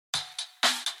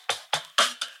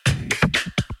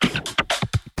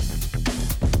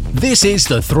This is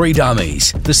The Three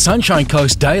Dummies, the Sunshine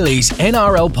Coast Daily's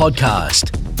NRL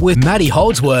podcast with Matty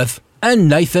Holdsworth and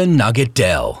Nathan Nugget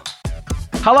Dell.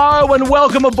 Hello and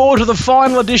welcome aboard to the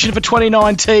final edition for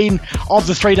 2019 of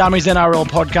the Three Dummies NRL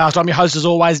podcast. I'm your host as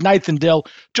always, Nathan Dell,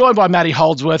 joined by Matty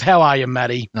Holdsworth. How are you,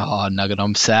 Matty? Oh, Nugget,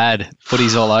 I'm sad.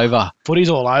 Footy's all over. Footy's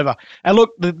all over. And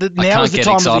look, now is the time of the year. I can't get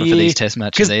excited for these test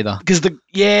matches either.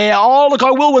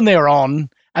 I will when they're on.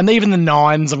 And even the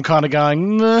nines, I'm kind of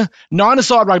going,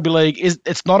 nine-a-side rugby league,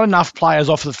 it's not enough players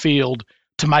off the field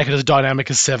to make it as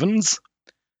dynamic as sevens.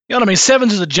 You know what I mean?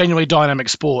 Sevens is a genuinely dynamic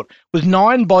sport. With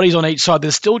 9 bodies on each side,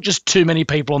 there's still just too many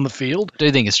people on the field. I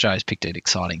do think Australia's picked an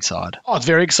exciting side. Oh, it's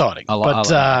very exciting.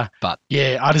 I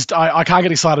can't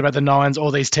get excited about the nines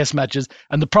or these test matches.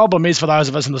 And the problem is for those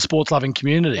of us in the sports-loving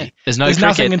community. There's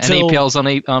cricket and EPL's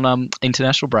on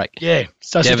international break. Yeah,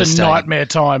 so it's just a nightmare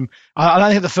time. I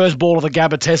don't think the first ball of the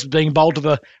Gabba test is being bowled to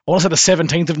the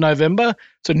 17th of November.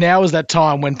 So now is that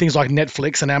time when things like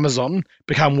Netflix and Amazon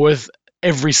become worth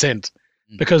every cent.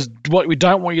 Because what we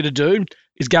don't want you to do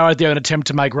is go out there and attempt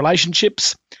to make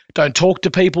relationships. Don't talk to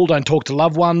people. Don't talk to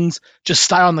loved ones. Just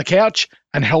stay on the couch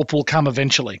and help will come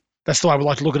eventually. That's the way we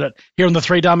like to look at it here on the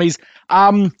Three Dummies.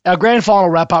 Our grand final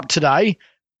wrap-up today.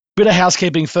 Bit of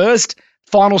housekeeping first.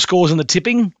 Final scores in the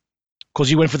tipping,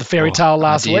 because you went for the fairy tale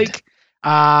last week.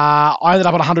 I ended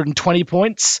up on 120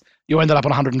 points. You ended up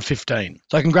on 115.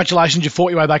 So congratulations. You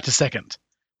fought your way back to second,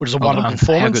 which is a wonderful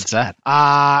performance. How good's that?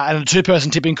 And a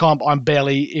 2-person tipping comp, I'm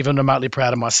barely even remotely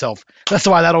proud of myself. That's the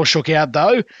way that all shook out,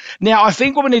 though. Now, I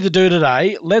think what we need to do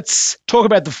today, let's talk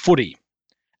about the footy.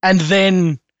 And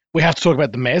then we have to talk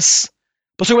about the mess.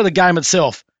 Let's talk about the game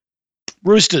itself.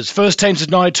 Roosters, first team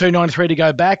since 92, 93 to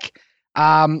go back.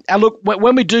 And look,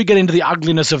 when we do get into the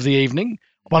ugliness of the evening,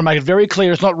 I want to make it very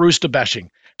clear it's not rooster bashing.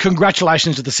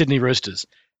 Congratulations to the Sydney Roosters.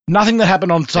 Nothing that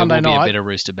happened on Sunday night a bit of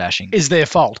rooster bashing is their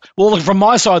fault. Well, look, from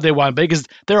my side, there won't be because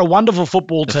they're a wonderful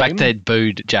football team. The fact they'd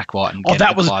booed Jack White and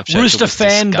that was Rooster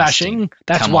fan bashing.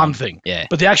 That's one thing. Yeah.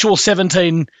 But the actual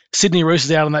 17 Sydney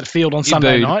Roosters out on that field on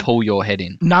Sunday night. Pull your head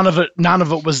in. None of it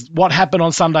was what happened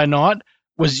on Sunday night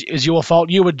is your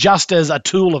fault. You were just as a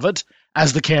tool of it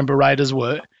as the Canberra Raiders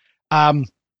were.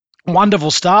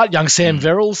 Wonderful start. Young Sam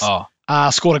Verrills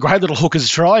scored a great little hooker's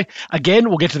try. Again,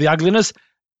 we'll get to the ugliness.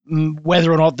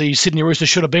 Whether or not the Sydney Roosters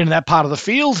should have been in that part of the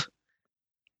field.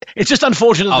 It's just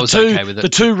unfortunate the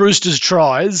two Roosters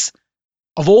tries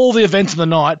of all the events of the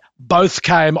night both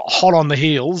came hot on the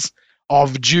heels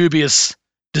of dubious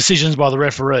decisions by the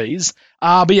referees.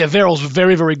 But yeah, Verrills was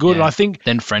very, very good. Yeah. And I think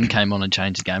then Friend came on and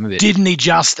changed the game a bit. Didn't he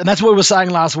just? And that's what we were saying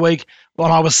last week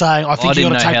when I was saying I think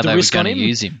you've got to take the risk on him.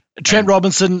 Use him. Trent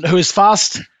Robinson, who is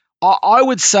fast, I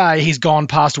would say he's gone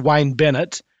past Wayne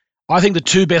Bennett. I think the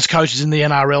two best coaches in the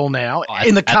NRL now,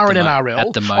 in the current NRL,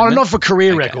 at the moment, not for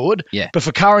career record, but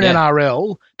for current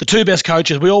NRL, the two best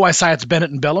coaches, we always say it's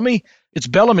Bennett and Bellamy. It's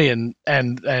Bellamy and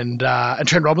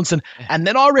Trent Robinson. Yeah. And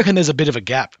then I reckon there's a bit of a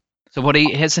gap. So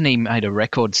hasn't he made a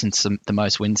record since the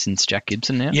most wins since Jack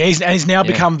Gibson now? Yeah, he's now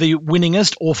become the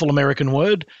winningest, awful American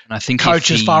word, and I think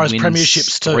coach as far as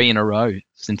premierships too. 3 in a row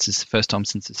since it's the first time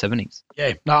since the 70s.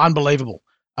 Yeah, no, unbelievable.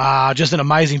 Just an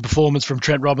amazing performance from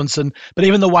Trent Robinson. But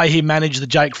even the way he managed the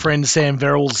Jake Friend, Sam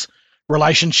Verrills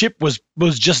relationship was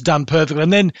just done perfectly.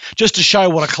 And then just to show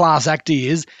what a class act he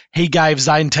is, he gave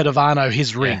Zane Tedovano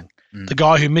his ring. The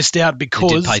guy who missed out because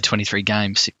he did play 23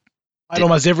 games. Played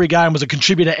almost every game, was a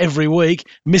contributor every week,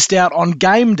 missed out on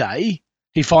game day.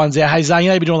 He finds out, hey, Zane,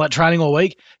 you've been doing all that training all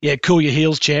week. Yeah, cool your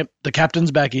heels, champ. The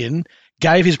captain's back in.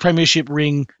 Gave his premiership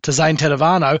ring to Zane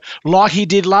Tedovano like he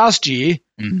did last year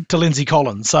to Lindsay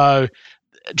Collins. So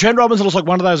Trent Robinson looks like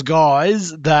one of those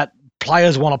guys that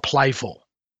players want to play for.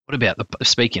 What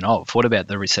about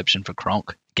the reception for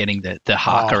Cronk, getting the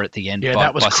harker at the end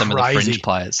by some of the fringe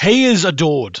players? He is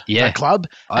adored, that club.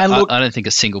 I don't think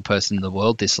a single person in the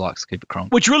world dislikes Cooper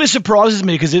Cronk. Which really surprises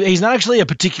me because he's not actually a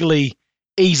particularly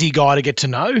easy guy to get to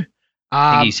know.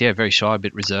 I think he's very shy, a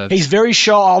bit reserved. He's very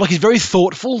shy. He's very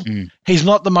thoughtful. He's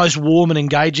not the most warm and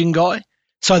engaging guy.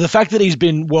 So the fact that he's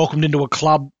been welcomed into a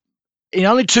club in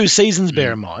only 2 seasons,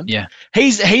 bear in mind,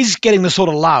 he's getting the sort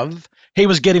of love he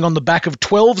was getting on the back of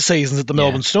 12 seasons at the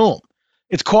Melbourne Storm.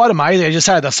 It's quite amazing. I just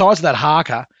say the size of that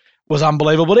harker was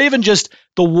unbelievable. But even just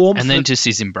the warmth. And then just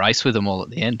his embrace with them all at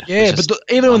the end. Yeah, but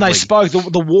even when they spoke,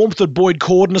 the warmth that Boyd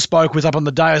Cordner spoke with up on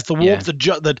the dais, the warmth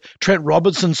that Trent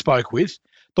Robinson spoke with,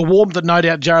 the warmth that no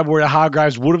doubt Jared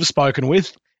Warrior-Hargraves would have spoken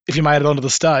with if he made it onto the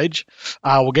stage.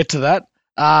 We'll get to that.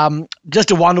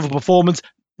 Just a wonderful performance.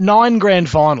 9 grand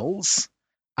finals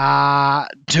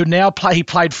to now play. He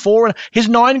played 4. His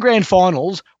 9 grand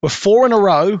finals were 4 in a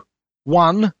row,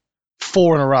 1,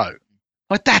 4 in a row.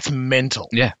 Like, that's mental.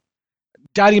 Yeah.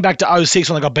 dating back to 06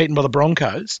 when they got beaten by the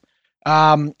Broncos.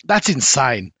 That's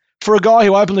insane. For a guy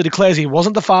who openly declares he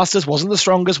wasn't the fastest, wasn't the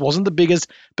strongest, wasn't the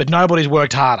biggest, but nobody's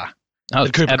worked harder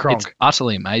than Cooper Cronk. It's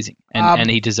utterly amazing. And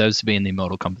he deserves to be in the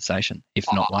immortal conversation, if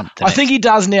not one. I think he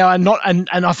does now, and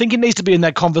I think he needs to be in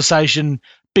that conversation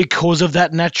because of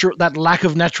that lack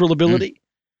of natural ability.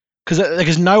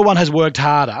 Because no one has worked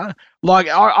harder. Like,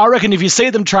 I reckon if you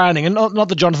see them training, and not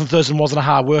that Jonathan Thurston wasn't a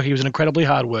hard worker, he was an incredibly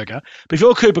hard worker, but if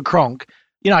you're Cooper Cronk,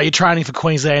 you're training for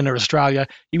Queensland or Australia,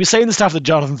 you'd be seeing the stuff that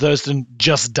Jonathan Thurston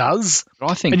just does,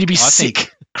 and you'd be sick.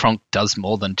 Think Cronk does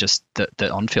more than just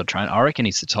the on-field training. I reckon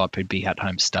he's the type who'd be at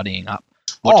home studying up.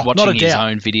 Watching his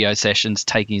own video sessions,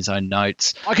 taking his own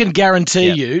notes. I can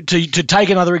guarantee you, to take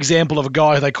another example of a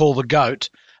guy who they call the GOAT,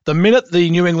 the minute the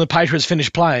New England Patriots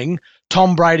finish playing,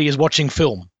 Tom Brady is watching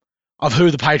film of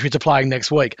who the Patriots are playing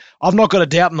next week. I've not got a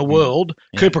doubt in the world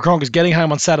Cooper Cronk is getting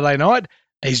home on Saturday night.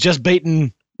 He's just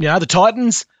beaten, the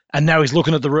Titans, and now he's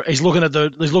looking at the Raiders. He's looking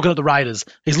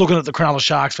at the Cronulla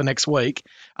Sharks for next week.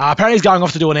 Apparently he's going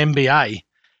off to do an MBA.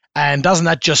 And doesn't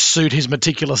that just suit his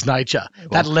meticulous nature?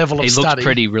 That level of study. He looked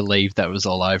pretty relieved that it was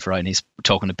all over, and he's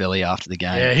talking to Billy after the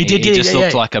game. Yeah, he did. He just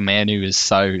looked like a man who was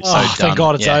so done. Thank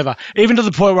God it's over. Even to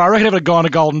the point where I reckon if it had gone to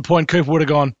Golden Point, Cooper would have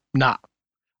gone, nah,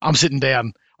 I'm sitting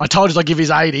down. I told you I'd give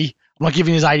his 80. I'm not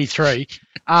giving his 83.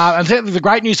 And the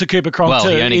great news to Cooper Cronk,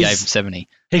 he only gave him 70.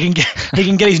 He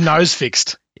can get his nose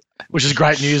fixed, which is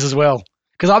great news as well.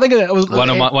 Because I think it was one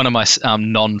of my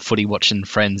non-footy watching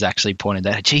friends actually pointed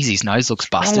out, geez, his nose looks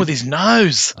busted. What's wrong with his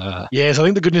nose? Yes, I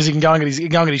think the good news he can go and get his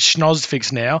schnoz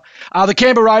fixed now. The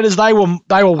Canberra Raiders, they were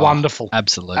wonderful.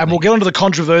 Absolutely. And we'll get into the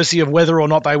controversy of whether or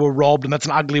not they were robbed, and that's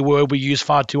an ugly word we use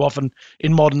far too often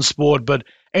in modern sport. But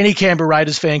any Canberra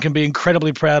Raiders fan can be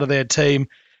incredibly proud of their team.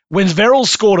 When Verrill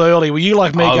scored early, were you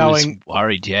like me going? I was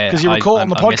worried, yeah. Because you recall on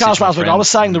the podcast last week, I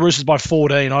was saying the Roosters by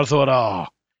 14. I thought,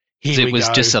 it was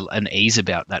just an ease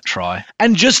about that try.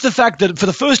 And just the fact that for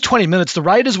the first 20 minutes, the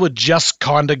Raiders were just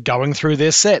kind of going through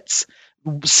their sets.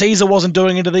 Caesar wasn't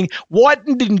doing anything.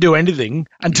 Whiten didn't do anything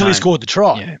until he scored the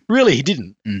try. Yeah. Really, he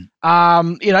didn't. Even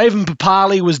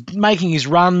Papali was making his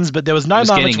runs, but there was no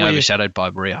moments where... He was getting overshadowed by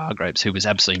Maria Hargreaves, who was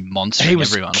absolutely monstering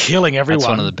everyone. He was killing everyone. That's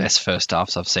one of the best first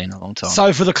halves I've seen in a long time.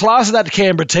 So for the class of that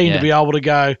Canberra team to be able to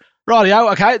go,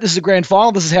 rightio, okay, this is a grand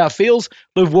final. This is how it feels.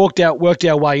 We've worked our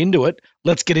way into it.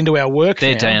 Let's get into our work.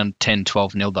 They're down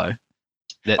 10-12-0 though.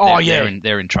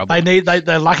 They're in trouble.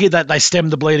 They're lucky that they stemmed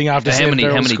the bleeding after. How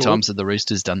many times have the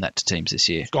Roosters done that to teams this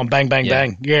year? It's gone bang, bang,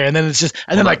 bang. Yeah, and then it's just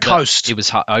then they coast. It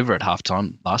was over at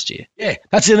halftime last year. Yeah,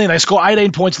 that's the thing. They score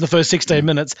 18 points in the first 16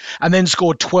 minutes, and then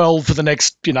score 12 for the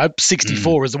next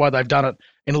 64 is the way they've done it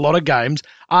in a lot of games.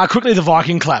 Quickly, the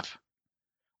Viking clap.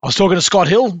 I was talking to Scott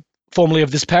Hill, formerly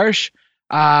of this parish.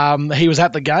 He was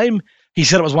at the game. He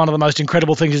said it was one of the most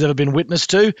incredible things he's ever been witness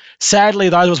to. Sadly,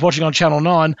 those of us watching on Channel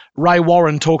 9, Ray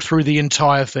Warren talked through the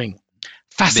entire thing.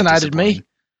 Fascinated me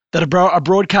that a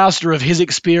broadcaster of his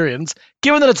experience,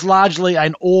 given that it's largely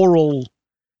an oral,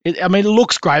 it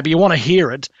looks great, but you want to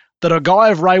hear it, that a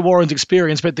guy of Ray Warren's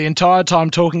experience spent the entire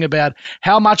time talking about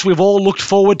how much we've all looked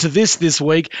forward to this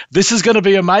week. This is going to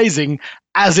be amazing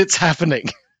as it's happening.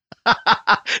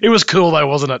 It was cool though,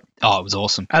 wasn't it? Oh, it was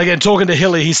awesome. And again, talking to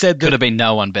Hilly, he said that could have been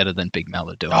no one better than Big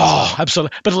Mel doing.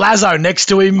 Absolutely. But Lazo next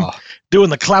to him doing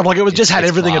the clap, like it just had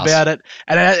everything about it.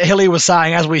 And Hilly was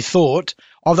saying, as we thought,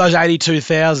 of those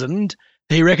 82,000,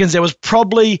 he reckons there was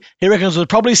probably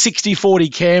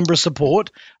 60-40 Canberra support,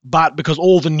 but because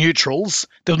all the neutrals,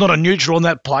 there was not a neutral in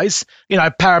that place.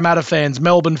 Parramatta fans,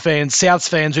 Melbourne fans, Souths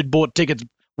fans who'd bought tickets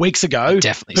weeks ago,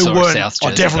 definitely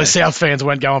South fans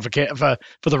weren't going for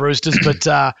the Roosters, but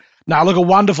look, a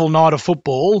wonderful night of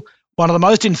football, one of the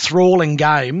most enthralling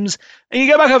games. And you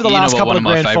go back over the last couple of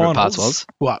grand finals. One of my favourite parts was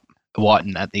what?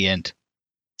 Whiten at the end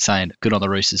saying, "Good on the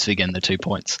Roosters for getting the 2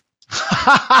 points."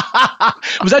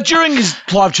 Was that during his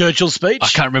Clive Churchill speech? I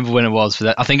can't remember when it was for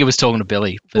that. I think it was talking to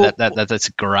Billy. But that's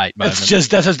a great moment. That's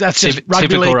just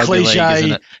rugby league cliche.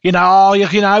 Isn't it?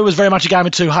 It was very much a game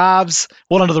of two halves.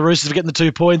 Well under the Roosters for getting the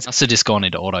 2 points. Must have just gone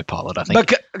into autopilot, I think.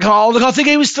 But I think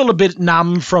he was still a bit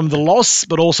numb from the loss,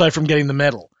 but also from getting the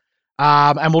medal.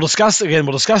 And we'll discuss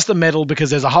the medal because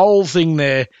there's a whole thing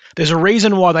there. There's a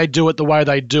reason why they do it the way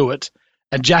they do it,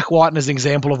 and Jack Whiten is an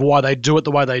example of why they do it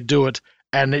the way they do it.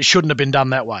 And it shouldn't have been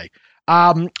done that way.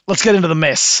 Let's get into the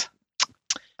mess.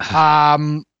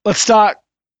 Let's start.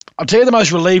 I'll tell you the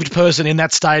most relieved person in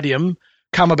that stadium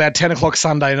come about 10 o'clock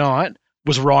Sunday night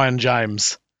was Ryan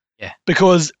James. Yeah.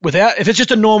 Because if it's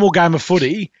just a normal game of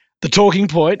footy, the talking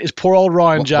point is poor old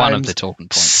Ryan James one of the talking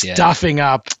points, stuffing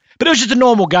up. But it was just a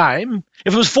normal game.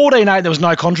 If it was 14-8, there was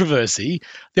no controversy.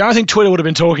 The only thing Twitter would have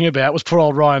been talking about was poor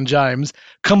old Ryan James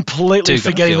completely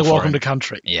forgetting the welcome to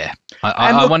country. Yeah.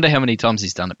 I wonder how many times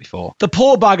he's done it before. The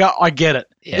poor bugger, I get it.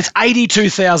 Yeah. It's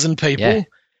 82,000 people. Yeah.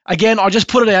 Again, I just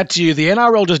put it out to you. The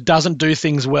NRL just doesn't do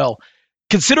things well.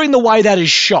 Considering the way that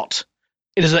is shot,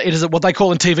 it is what they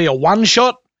call in TV a one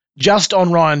shot just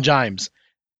on Ryan James.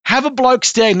 Have a bloke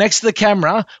stand next to the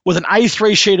camera with an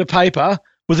A3 sheet of paper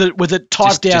with it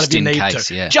typed out if you need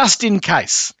to. Yeah. Just in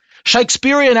case.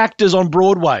 Shakespearean actors on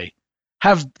Broadway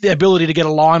have the ability to get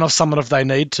a line off someone if they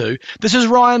need to. This is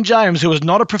Ryan James, who is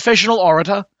not a professional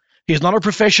orator. He's not a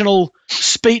professional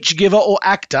speech giver or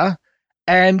actor.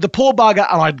 And the poor bugger,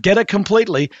 and I get it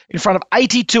completely, in front of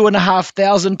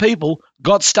 82,500 people,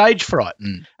 got stage fright.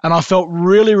 And I felt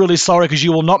really, really sorry because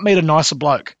you will not meet a nicer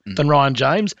bloke than Ryan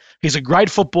James. He's a great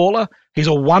footballer. He's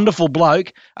a wonderful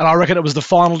bloke. And I reckon it was the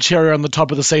final cherry on the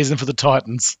top of the season for the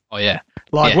Titans. Oh, yeah.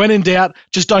 When in doubt,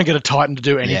 just don't get a Titan to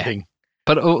do anything.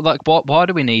 Yeah. But why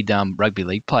do we need rugby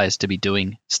league players to be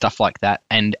doing stuff like that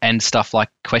and stuff like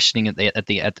questioning at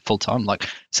the full time? Like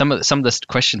some of the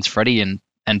questions Freddie and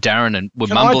Darren were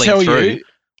mumbling through.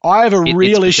 I have a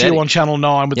real issue on Channel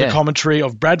 9 with the commentary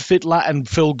of Brad Fittler and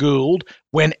Phil Gould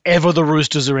whenever the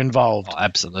Roosters are involved. Oh,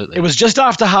 absolutely. It was just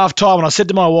after half-time and I said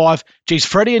to my wife, geez,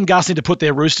 Freddie and Gus need to put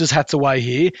their Roosters hats away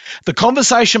here. The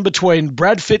conversation between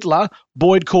Brad Fittler,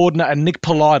 Boyd Cordner and Nick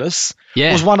Politis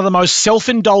was one of the most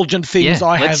self-indulgent things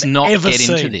I have ever seen. Let's not get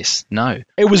into this. No.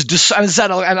 It was just, and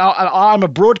I'm a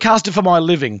broadcaster for my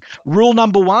living. Rule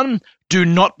number 1, do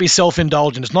not be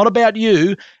self-indulgent. It's not about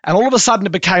you. And all of a sudden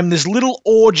it became this little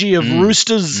orgy of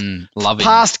Roosters,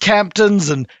 past captains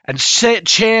and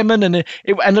chairman and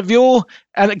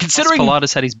considering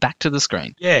Politis had his back to the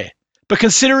screen. Yeah. But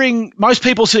considering most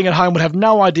people sitting at home would have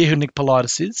no idea who Nick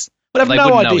Politis is. They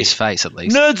wouldn't know his face at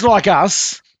least. Nerds like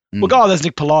us, there's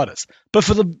Nick Politis. But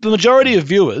for the majority of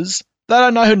viewers, they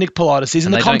don't know who Nick Politis is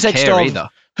in the context of either.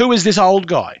 Who is this old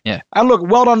guy? Yeah. And look,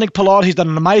 well done, Nick Politis. He's done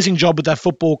an amazing job with that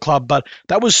football club, but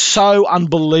that was so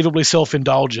unbelievably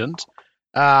self-indulgent.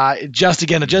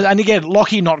 And again,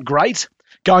 Lockie, not great.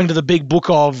 Going to the big book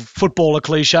of footballer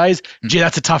cliches. Gee,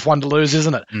 that's a tough one to lose,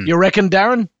 isn't it? You reckon,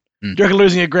 Darren? Do you reckon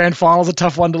losing a grand final is a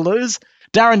tough one to lose?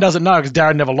 Darren doesn't know because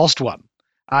Darren never lost one.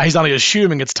 He's only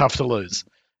assuming it's tough to lose.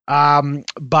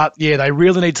 But yeah, they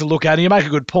really need to look at it. And you make a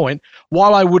good point.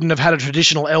 While I wouldn't have had a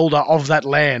traditional elder of that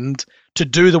land to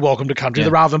do the welcome to country,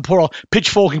 rather than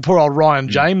pitchforking poor old Ryan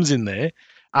James in there.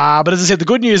 But as I said, the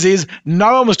good news is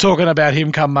no one was talking about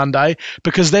him come Monday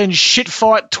because then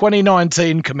Shitfight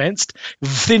 2019 commenced,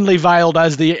 thinly veiled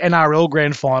as the NRL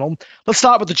Grand Final. Let's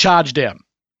start with the charge down.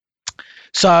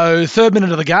 So 3rd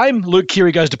minute of the game, Luke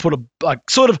Keary goes to put a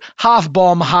sort of half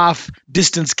bomb, half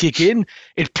distance kick in.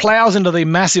 It plows into the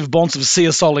massive bonce of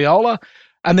Sia Soliola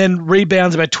and then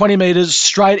rebounds about 20 metres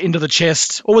straight into the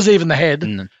chest, or was even the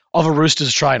head, of a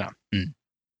Roosters trainer.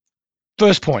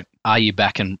 First point. Are you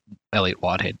backing Elliott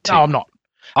Whitehead too? No, I'm not.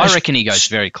 I reckon he goes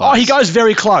very close. Oh, he goes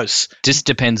very close. Just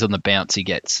depends on the bounce he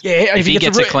gets. Yeah, if he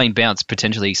gets a clean bounce,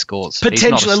 potentially he scores.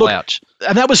 Potentially, he's not a slouch. Look,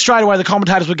 and that was straight away the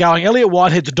commentators were going, Elliott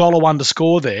Whitehead's $1 to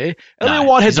score there. Elliott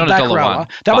Whitehead's a back rower.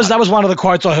 That was one of the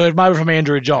quotes I heard, maybe from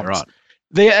Andrew Johns.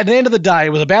 Right. At the end of the day,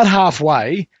 it was about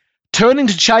halfway. Turning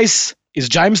to chase is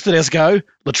James Tedesco,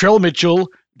 Latrell Mitchell,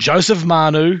 Joseph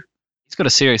Manu. He's got a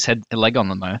serious leg on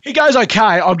them, though. He goes okay.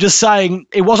 I'm just saying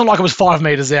it wasn't like it was 5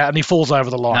 metres out and he falls over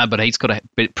the line. No, but he's got a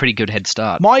pretty good head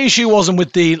start. My issue wasn't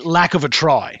with the lack of a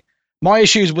try. My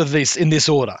issue is with this in this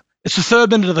order. It's the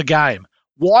 3rd minute of the game.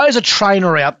 Why is a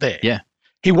trainer out there? Yeah.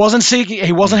 He wasn't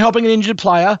helping an injured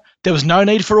player. There was no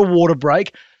need for a water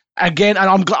break. Again, and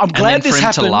I'm glad this happened.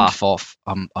 And for him to laugh off,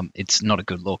 it's not a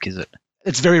good look, is it?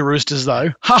 It's very Roosters, though.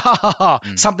 Ha, ha, ha,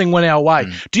 ha. Something went our way.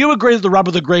 Do you agree that the rub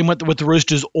of the green went with the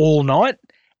Roosters all night?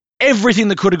 Everything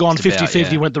that could have gone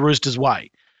 50-50 went the Roosters'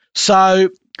 way. So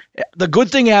the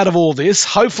good thing out of all this,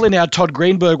 hopefully now Todd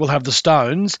Greenberg will have the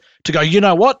stones to go, you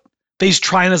know what? These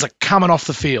trainers are coming off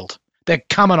the field. They're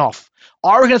coming off.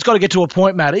 I reckon it's got to get to a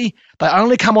point, Matty, they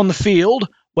only come on the field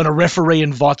when a referee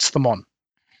invites them on.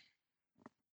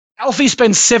 Alfie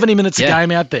spends 70 minutes a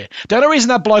game out there. The only reason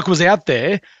that bloke was out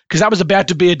there, because that was about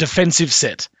to be a defensive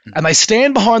set. And they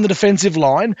stand behind the defensive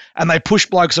line and they push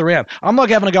blokes around. I'm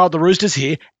not having a go at the Roosters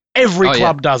here. Every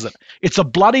club does it. It's a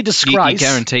bloody disgrace. You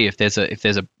guarantee if there's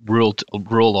a rule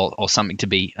or something to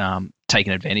be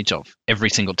taken advantage of, every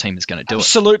single team is going to do it.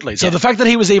 Absolutely. So the fact that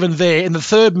he was even there in the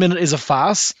 3rd minute is a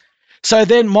farce. So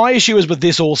then my issue is with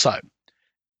this also.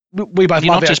 We both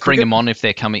not just bring them on if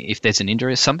they're coming, if there's an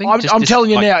injury or something. I'm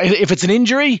telling you now, if it's an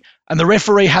injury and the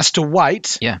referee has to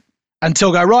wait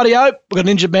until go, rightio, we've got an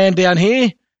injured man down here,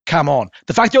 come on.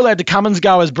 The fact you're allowed to come and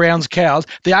go as Brown's cows,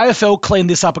 the AFL cleaned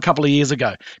this up a couple of years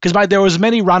ago. Because, mate, there were as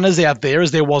many runners out there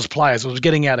as there was players. It was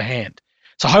getting out of hand.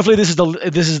 So hopefully this is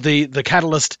the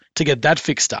catalyst to get that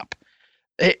fixed up.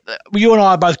 You and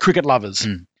I are both cricket lovers.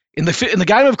 In the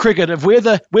game of cricket, if we're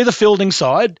the fielding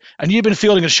side and you've been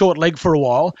fielding a short leg for a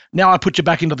while, now I put you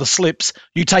back into the slips,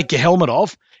 you take your helmet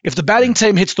off. If the batting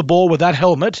team hits the ball with that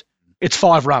helmet, it's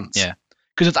 5 runs. Yeah.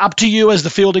 Because it's up to you as the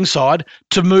fielding side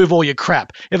to move all your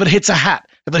crap. If it hits a hat,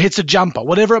 if it hits a jumper,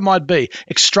 whatever it might be,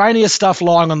 extraneous stuff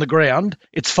lying on the ground,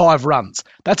 it's 5 runs.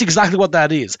 That's exactly what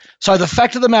that is. So the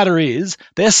fact of the matter is,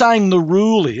 they're saying the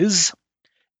rule is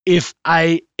if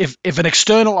an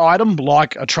external item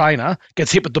like a trainer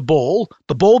gets hit with the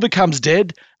ball becomes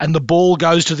dead and the ball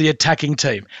goes to the attacking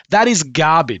team. That is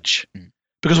garbage.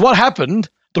 Because what happened,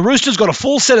 the Roosters got a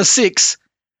full set of 6,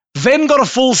 then got a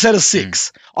full set of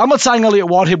 6. I'm not saying Elliott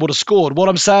Whitehead would have scored. What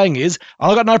I'm saying is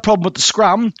I've got no problem with the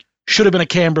scrum. Should have been a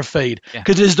Canberra feed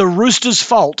because it is the Roosters'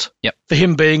 fault for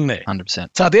him being there. 100%.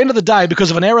 So at the end of the day,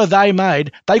 because of an error they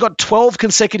made, they got 12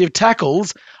 consecutive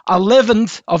tackles.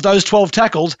 11th of those 12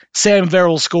 tackles, Sam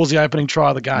Verrill scores the opening try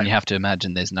of the game. And you have to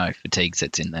imagine there's no fatigue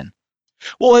sets in then.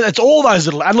 Well, it's all those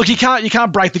little. And look, you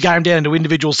can't break the game down into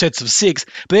individual sets of 6.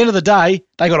 But at the end of the day,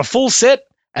 they got a full set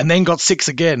and then got 6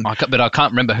 again. But I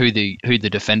can't remember who the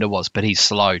defender was, but he's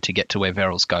slow to get to where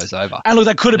Verrills goes over. And look,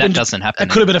 that doesn't happen.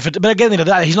 That could have been but again, at the end of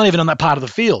the day, he's not even on that part of the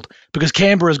field because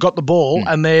Canberra's got the ball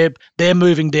and they're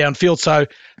moving downfield. So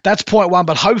that's point 1,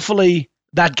 but hopefully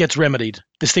that gets remedied,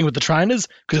 this thing with the trainers,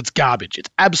 because it's garbage. It's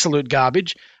absolute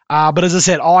garbage. But as I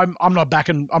said, I'm not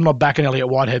backing Elliott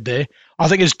Whitehead there. I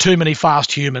think there's too many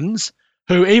fast humans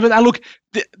who even, and look,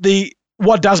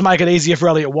 what does make it easier for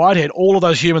Elliott Whitehead, all of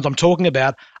those humans I'm talking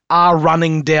about are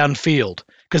running downfield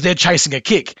because they're chasing a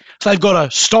kick. So they've got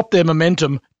to stop their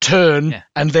momentum, turn,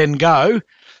 and then go.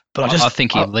 But I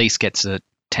think he at least gets a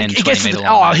 10, 20 metre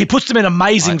line. He puts them in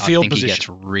amazing field position. He gets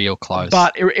real close.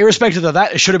 But irrespective of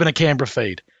that, it should have been a Canberra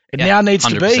feed. It now needs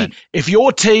 100%. To be, if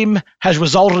your team has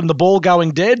resulted in the ball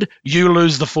going dead, you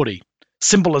lose the footy.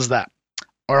 Simple as that.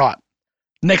 All right.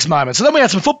 Next moment. So then we had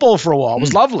some football for a while. It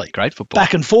was lovely. Great football.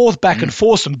 Back and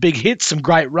forth, some big hits, some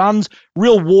great runs.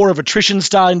 Real war of attrition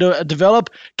starting to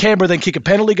develop. Canberra then kick a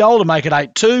penalty goal to make it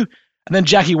 8-2. And then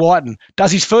Jackie Whiten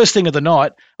does his first thing of the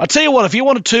night. I'll tell you what, if you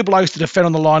wanted 2 blokes to defend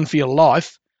on the line for your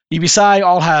life, you'd be saying,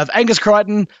 I'll have Angus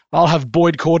Crichton, I'll have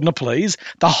Boyd Cordner, please.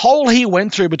 The hole he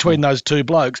went through between those 2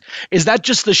 blokes, is that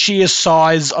just the sheer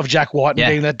size of Jack Whiten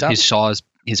getting that done? His size,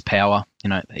 his power,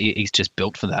 he's just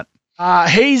built for that.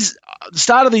 The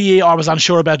start of the year, I was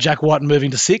unsure about Jack Whiten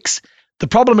moving to 6. The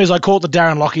problem is I call it the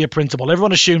Darren Lockyer principle.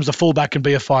 Everyone assumes the fullback can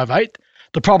be a 5'8".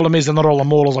 The problem is they're not all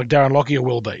immortals like Darren Lockyer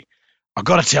will be. I've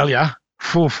got to tell you,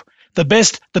 the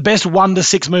best 1 to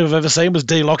 6 move I've ever seen was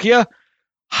D. Lockyer.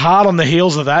 Hard on the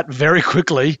heels of that, very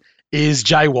quickly, is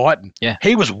Jay Whiten. Yeah.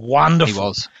 He was wonderful. He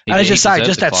was. And as you say,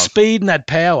 just that speed and that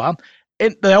power.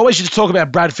 They always used to talk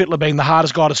about Brad Fittler being the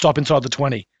hardest guy to stop inside the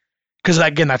 20. Because,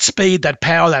 again, that speed, that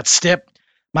power, that step.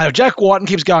 Mate, if Jack Whiten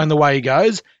keeps going the way he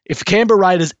goes, if the Canberra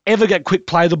Raiders ever get quick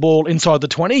play the ball inside the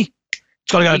 20, it's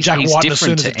got to go to Jack Whiten as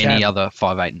soon as it can. He's different to any other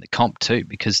 5'8" in the comp too,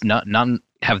 because none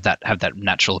have that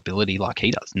natural ability like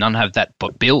he does. None have that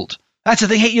build. That's the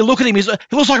thing. You look at him, he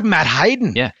looks like Matt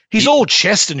Hayden. Yeah. He's all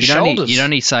chest and shoulders. You'd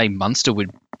only say Munster would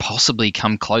possibly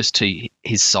come close to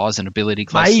his size and ability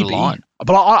close to the line.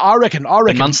 But I reckon.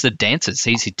 But Munster dances.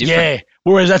 He's different. Yeah.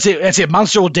 Whereas that's it.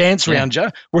 Munster will dance around you,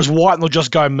 whereas Whiten will just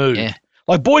go move. Yeah.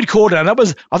 Like Boyd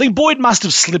Cordner, I think Boyd must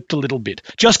have slipped a little bit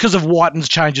just because of Whiten's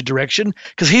change of direction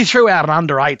because he threw out an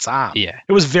under 8's arm. Yeah.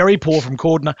 It was very poor from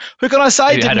Cordner. Who can I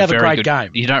say didn't have a great game?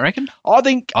 You don't reckon? I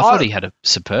thought he had a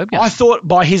superb game. I thought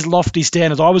by his lofty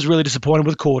standards, I was really disappointed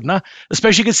with Cordner,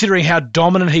 especially considering how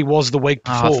dominant he was the week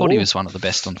before. I thought he was one of the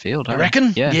best on field. I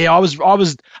reckon? Yeah, I was,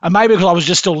 and maybe because I was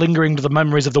just still lingering to the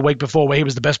memories of the week before where he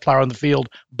was the best player on the field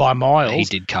by miles. He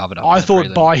did carve it up. I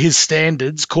thought by his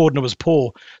standards, Cordner was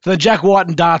poor. So then Jack Whiten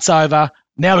darts over.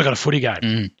 Now we've got a footy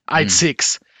game,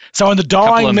 8-6. So in the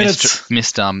dying minutes,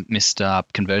 missed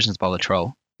conversions by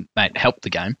Latrell, mate, helped the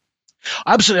game.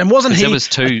 Absolutely, and wasn't he? There was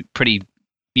 2 pretty.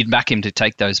 You'd back him to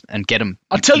take those and get him.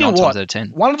 I'll tell you what.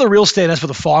 One of the real standouts for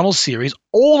the finals series,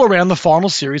 all around the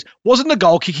finals series, wasn't the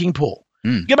goal kicking pool.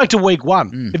 Get back to week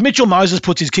 1. If Mitchell Moses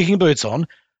puts his kicking boots on,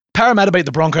 Parramatta beat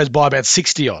the Broncos by about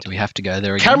 60-odd. Do we have to go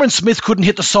there again? Cameron Smith couldn't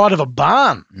hit the side of a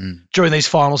barn during these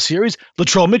final series.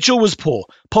 Latrell Mitchell was poor.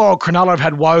 Poor Cronulla have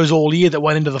had woes all year that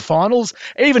went into the finals.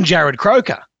 Even Jared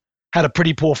Croker had a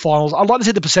pretty poor finals. I'd like to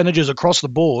see the percentages across the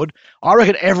board. I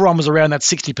reckon everyone was around that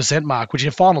 60% mark, which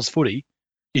in finals footy,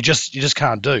 you just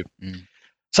can't do.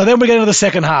 So then we get into the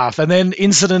second half, and then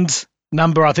incident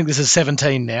number, I think this is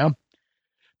 17 now.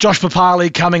 Josh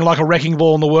Papali coming like a wrecking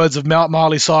ball in the words of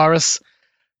Miley Cyrus.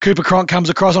 Cooper Cronk comes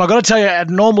across, and I've got to tell you, at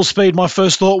normal speed, my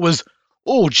first thought was,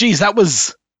 oh, geez,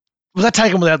 was that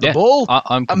taken without the ball?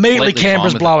 I'm immediately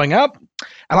Canberra's blowing up.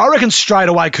 And I reckon straight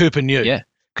away Cooper knew. Yeah.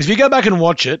 Because if you go back and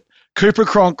watch it, Cooper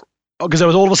Cronk, because there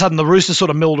was all of a sudden the Roosters sort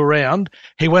of milled around,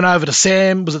 he went over to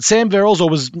Sam. Was it Sam Verrills or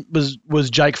was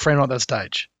Jake Friend at that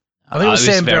stage? I think it was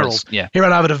Sam Verrills. Yeah. He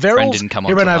ran over to Verrills,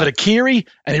 he ran over to Keary,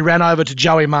 and he ran over to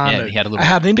Joey Manu. Yeah, I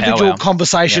had an individual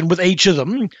conversation with each of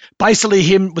them. Basically,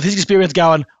 him, with his experience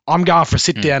going, I'm going for a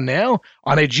sit-down now.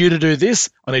 I need you to do this.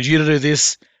 I need you to do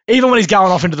this. Even when he's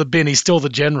going off into the bin, he's still the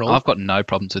general. I've got no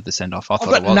problems with the send-off. I've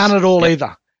got none at all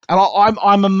either. And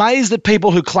I'm amazed that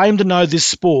people who claim to know this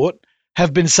sport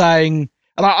have been saying,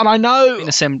 and I know... Been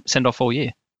a send-off all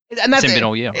year. And that's sin bin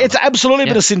all year. It's absolutely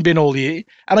been a sin bin all year.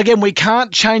 And again, we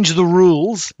can't change the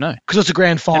ruls because it's a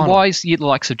grand final. And why is the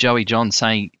likes of Joey John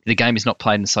saying the game is not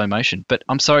played in slow motion? But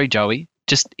I'm sorry, Joey,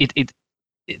 just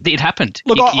it happened.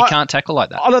 Look, you can't tackle like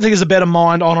that. I don't think there's a better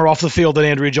mind on or off the field than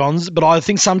Andrew Johns, but I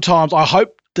think I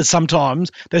hope that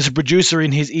sometimes there's a producer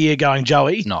in his ear going,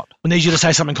 Joey, we need you to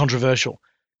say something controversial.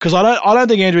 Because I don't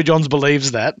think Andrew Johns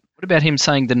believes that. What about him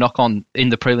saying the knock-on in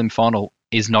the prelim final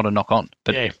is not a knock-on?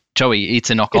 But Joey,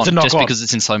 it's a knock-on. Just because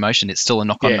it's in slow motion, it's still a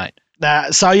knock-on, mate.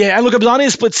 And look, it was only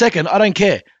a split second. I don't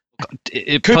care.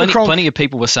 Plenty of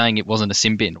people were saying it wasn't a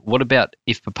sin bin. What about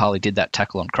if Papali did that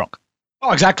tackle on Cronk?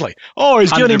 Oh, exactly. Oh,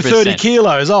 he's giving him 30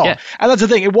 kilos. Oh, and that's the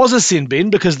thing. It was a sin bin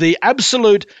because the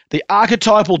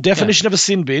archetypal definition of a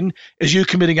sin bin is you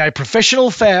committing a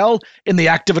professional foul in the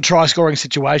act of a try-scoring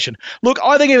situation. Look,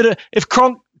 I think if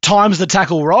Cronk times the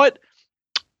tackle right,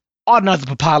 I don't know if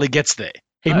the Papali gets there.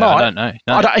 He might. I don't know.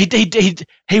 No.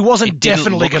 He wasn't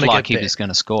definitely going to get there. He was going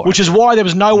to score. Which is why there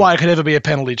was no way it could ever be a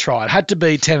penalty try. It had to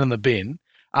be 10 in the bin.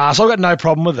 So I've got no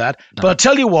problem with that. No. But I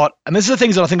tell you what, and this is the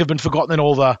things that I think have been forgotten in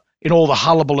all the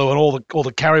hullabaloo and all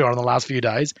the carry-on in the last few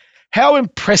days, how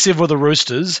impressive were the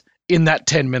Roosters in that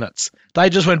 10 minutes? They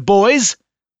just went, boys,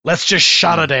 let's just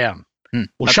shut it down.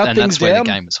 We'll shut things down. Where the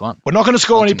game was won. We're not going to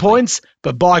score any points,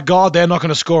 but by God, they're not going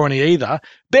to score any either.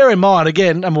 Bear in mind,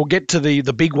 again, and we'll get to the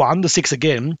big one, the 6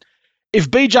 again,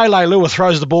 if BJ Leilua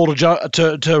throws the ball to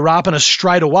Rapana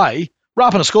straight away,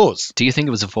 Rapana scores. Do you think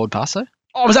it was a forward pass, though?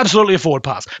 Oh, it was absolutely a forward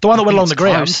pass. The one that went along the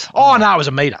ground. Close. Oh, no, it was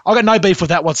a metre. I got no beef with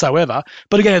that whatsoever.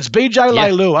 But again, it's BJ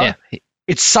Leilua. Yeah.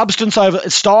 It's substance over,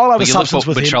 it's style over substance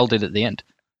with him. Latrell did at the end.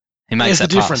 He makes that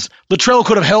the difference. Latrell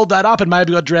could have held that up and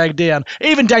maybe got dragged down.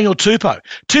 Even Daniel Tupou.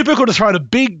 Tupou could have thrown a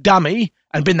big dummy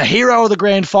and been the hero of the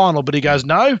grand final, but he goes,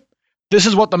 no, this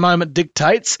is what the moment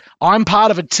dictates. I'm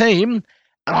part of a team,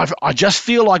 and I just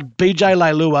feel like BJ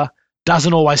Leilua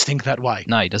doesn't always think that way.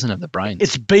 No, he doesn't have the brains.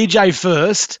 It's BJ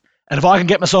first, and if I can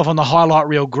get myself on the highlight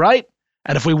reel, great,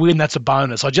 and if we win, that's a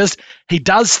bonus. He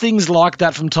does things like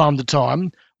that from time to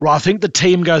time where I think the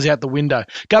team goes out the window.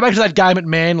 Go back to that game at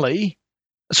Manly.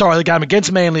 Sorry, the game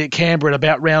against Manly at Canberra at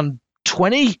about round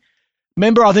 20.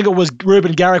 Remember, I think it was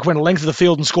Ruben Garrick went a length of the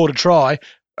field and scored a try.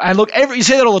 And look, you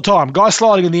see that all the time. Guy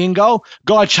sliding in the in goal,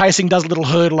 guy chasing, does a little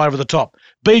hurdle over the top.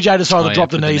 BJ decided to drop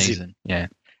the knees in. Yeah.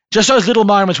 Just those little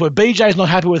moments where BJ's not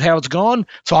happy with how it's gone,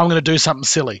 so I'm going to do something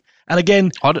silly. And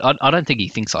again... I don't think he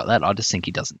thinks like that. I just think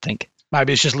he doesn't think.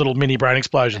 Maybe it's just little mini brain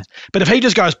explosions. But if he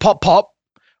just goes pop, pop,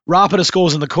 Rapana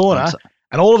scores in the corner,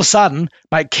 and all of a sudden,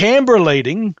 mate, Canberra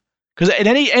leading... Because in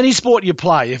any sport you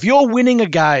play, if you're winning a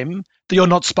game that you're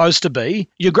not supposed to be,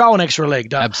 you grow an extra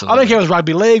leg. Absolutely. I don't care if it's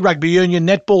rugby league, rugby union,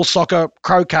 netball, soccer,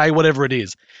 croquet, whatever it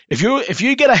is. If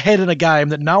you get ahead in a game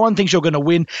that no one thinks you're going to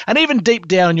win, and even deep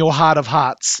down in your heart of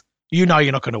hearts, you know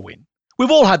you're not going to win.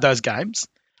 We've all had those games.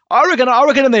 I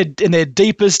reckon in their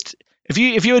deepest, if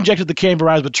you injected the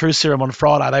Canberra Rays with truth serum on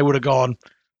Friday, they would have gone,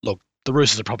 look, the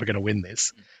Roosters are probably going to win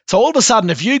this. So all of a sudden,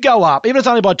 if you go up, even if it's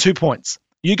only by 2 points,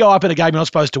 you go up in a game you're not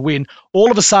supposed to win,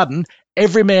 all of a sudden,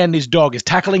 every man and his dog is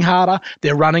tackling harder,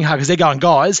 they're running harder, because they're going,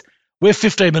 guys, we're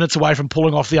 15 minutes away from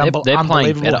pulling off the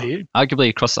unbelievable better. here. Arguably,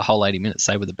 across the whole 80 minutes,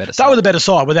 they were the better side. They were the better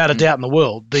side, without a doubt in the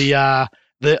world. But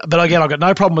again, I've got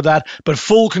no problem with that. But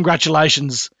full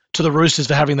congratulations to the Roosters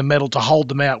for having the medal to hold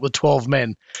them out with 12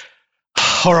 men.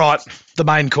 All right, the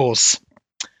main course.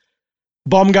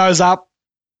 Bomb goes up.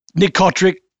 Nick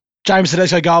Kotrick, James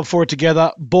Tedesco go up for it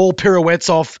together. Ball pirouettes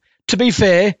off. To be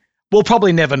fair, we'll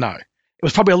probably never know. It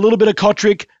was probably a little bit of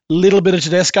Kotrick, a little bit of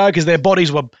Tedesco because their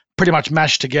bodies were pretty much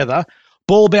mashed together.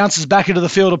 Ball bounces back into the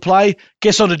field of play,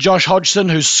 gets onto Josh Hodgson,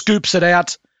 who scoops it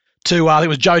out to, I think it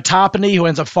was Joe Tarpany, who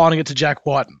ends up finding it to Jack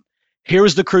Whiten. Here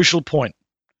is the crucial point.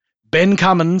 Ben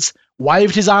Cummins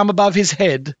waved his arm above his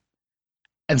head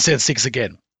and said 6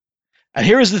 again. And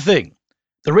here is the thing.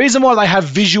 The reason why they have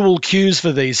visual cues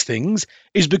for these things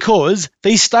is because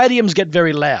these stadiums get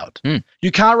very loud.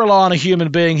 You can't rely on a human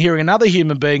being hearing another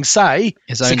human being say,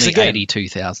 there's only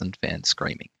 82,000 fans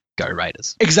screaming, "Go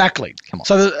Raiders." Exactly. Come on.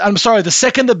 So I'm sorry, the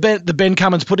second that Ben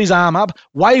Cummins put his arm up,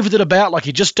 waved it about like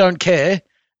he just don't care,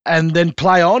 and then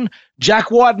play on,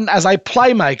 Jack Wighton as a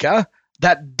playmaker,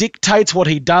 that dictates what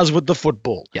he does with the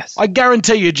football. Yes. I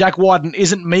guarantee you Jack Wighton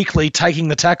isn't meekly taking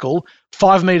the tackle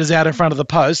 5 metres out in front of the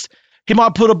post. He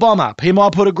might put a bomb up. He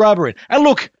might put a grubber in. And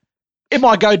look, it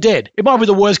might go dead. It might be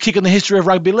the worst kick in the history of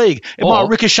rugby league. It might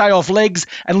ricochet off legs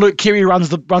and Luke Keary runs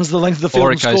the length of the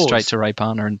field and scores. Or it goes straight to Ray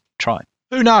Parner and try.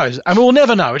 Who knows? And we'll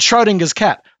never know. It's Schrodinger's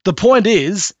cat. The point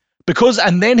is,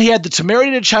 and then he had the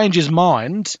temerity to change his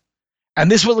mind, and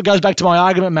this goes back to my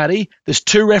argument, Matty, this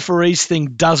 2 referees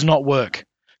thing does not work.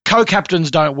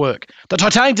 Co-captains don't work. The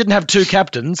Titanic didn't have 2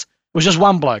 captains. It was just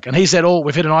one bloke, and he said,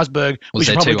 we've hit an iceberg. We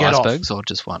should probably get off. Was there 2 icebergs or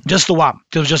just one? Just the one.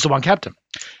 It was just the one captain.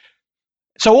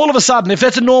 So all of a sudden, if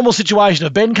that's a normal situation,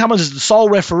 if Ben Cummins is the sole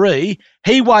referee,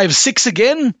 he waves 6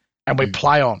 again, and we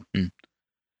play on.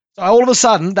 So all of a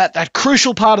sudden, that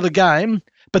crucial part of the game,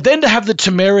 but then to have the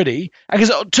temerity,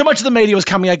 because too much of the media was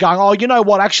coming out going, you know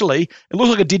what, actually, it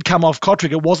looks like it did come off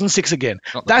Kotrick. It wasn't 6 again.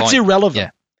 That's irrelevant. Yeah.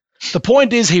 The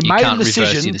point is he made a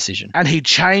decision and he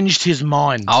changed his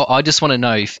mind. I just want to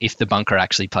know if the bunker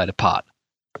actually played a part.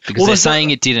 Because they're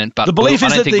saying it didn't, but I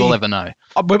don't think we'll ever know.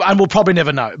 And we'll probably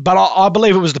never know. But I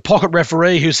believe it was the pocket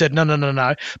referee who said,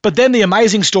 no. But then the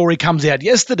amazing story comes out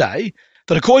yesterday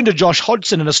that according to Josh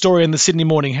Hodgson in a story in the Sydney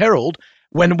Morning Herald,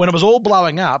 when it was all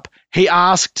blowing up, he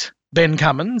asked Ben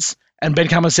Cummins, and Ben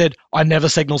Cummins said, I never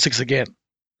signal 6 again.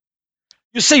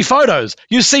 You see photos.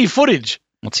 You see footage.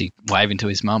 What's he waving to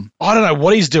his mum? I don't know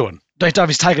what he's doing. Don't know if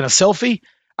he's taking a selfie.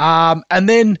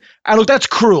 And look, that's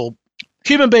cruel.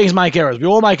 Human beings make errors. We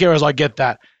all make errors. I get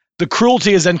that. The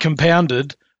cruelty is then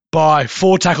compounded by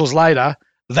 4 tackles later.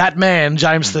 That man,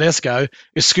 James Tedesco,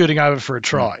 is scooting over for a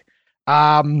try.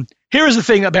 Here is the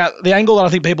thing about the angle that I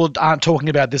think people aren't talking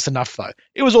about this enough, though.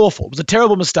 It was awful. It was a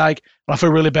terrible mistake, and I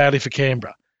feel really badly for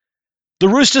Canberra. The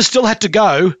Roosters still had to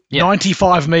go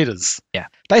 95 metres. Yeah.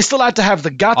 They still had to have the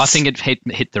guts. I think it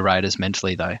hit the Raiders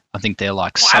mentally, though. I think they're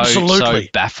so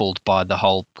baffled by the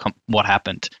whole what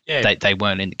happened. Yeah. They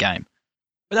weren't in the game.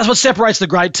 But that's what separates the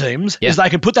great teams, is they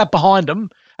can put that behind them.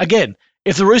 Again,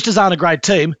 if the Roosters aren't a great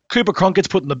team, Cooper Cronk gets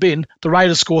put in the bin, the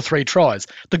Raiders score 3 tries.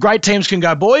 The great teams can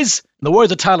go, boys, in the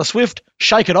words of Taylor Swift,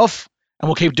 shake it off, and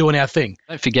we'll keep doing our thing.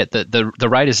 Don't forget that the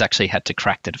Raiders actually had to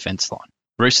crack the defence line.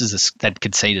 Roosters had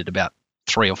conceded about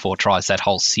 3 or 4 tries that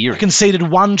whole series. They conceded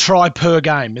 1 try per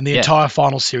game in the entire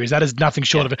final series. That is nothing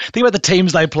short of it. Think about the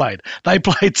teams they played. They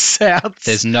played South.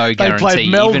 There's no guarantee. They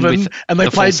played Melbourne, even with and they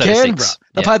played Canberra.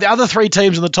 They played the other 3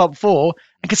 teams in the top 4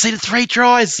 and conceded 3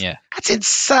 tries. Yeah. That's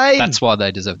insane. That's why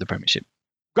they deserve the premiership.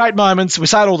 Great moments. We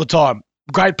say it all the time.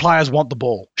 Great players want the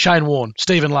ball. Shane Warne,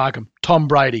 Stephen Larkham, Tom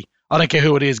Brady. I don't care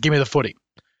who it is. Give me the footy.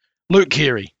 Luke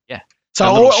Keary. Yeah.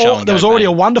 So there was already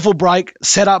a wonderful break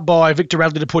set up by Victor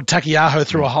Radley to put Takiaho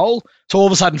through a hole. So all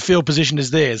of a sudden, field position is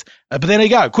theirs. But then you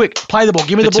go, quick, play the ball,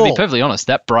 give me the ball. To be perfectly honest,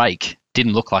 that break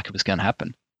didn't look like it was going to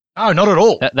happen. No, not at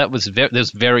all.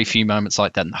 There's very few moments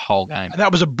like that in the whole game. And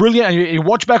that was a brilliant. And you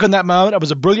watch back on that moment. It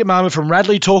was a brilliant moment from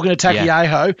Radley talking to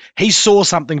Takiaho. Yeah. He saw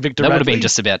something, Victor Radley. That would have been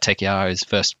just about Takiaho's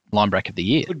first line break of the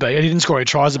year. Would be. He didn't score any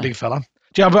tries, a big fella.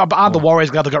 Aren't the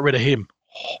Warriors glad they got rid of him?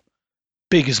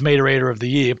 Biggest meter eater of the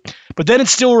year. But then it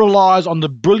still relies on the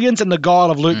brilliance and the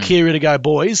guile of Luke Keary to go,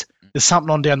 boys, there's something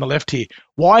on down the left here.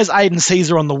 Why is Aiden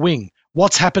Caesar on the wing?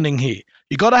 What's happening here?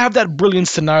 You got to have that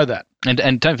brilliance to know that.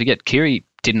 And don't forget, Keary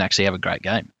didn't actually have a great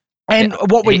game. And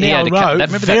what we now know,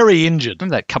 very injured.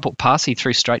 Remember that couple pass he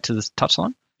threw straight to the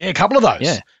touchline? Yeah, a couple of those.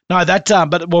 Yeah. No,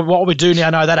 but what we do now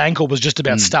know, that ankle was just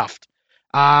about stuffed.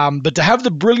 But to have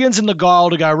the brilliance and the guile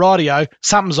to go, rightio,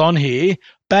 something's on here.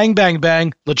 Bang, bang,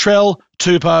 bang. Latrell,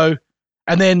 Tupou,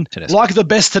 and then Tedesco. Like the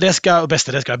best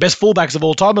fullbacks of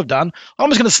all time have done, I'm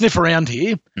just going to sniff around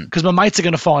here because my mates are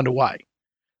going to find a way.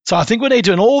 So I think we need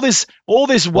to, and all this woe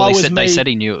is me. They said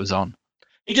he knew it was on.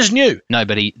 He just knew. No,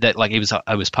 but it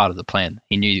was part of the plan.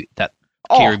 He knew that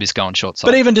Keary was going short side.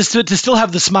 But even just to still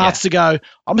have the smarts to go,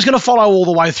 I'm just going to follow all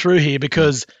the way through here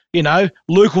because,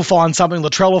 Luke will find something,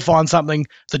 Latrell will find something,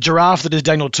 the giraffe that is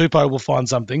Daniel Tupou will find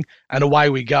something, and away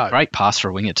we go. Great pass for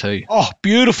a winger too. Oh,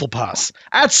 beautiful pass.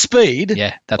 At speed.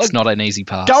 Yeah, that's not an easy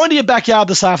pass. Go into your backyard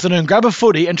this afternoon, grab a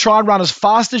footy and try and run as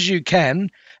fast as you can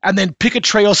and then pick a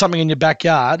tree or something in your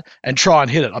backyard and try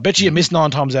and hit it. I bet you miss 9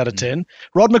 times out of 10.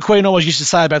 Rod McQueen always used to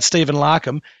say about Stephen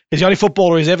Larkham, he's the only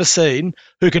footballer he's ever seen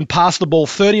who can pass the ball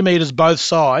 30 metres both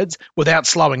sides without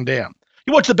slowing down.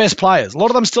 You watch the best players. A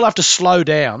lot of them still have to slow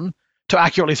down to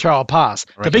accurately throw a pass.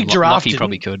 The big giraffe Lockie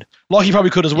probably could. Lockie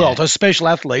probably could as well. Those special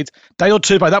athletes, Dale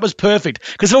Tupou, that was perfect.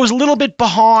 Because if it was a little bit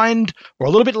behind or a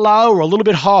little bit low or a little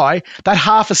bit high, that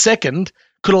half a second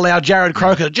could allow Jared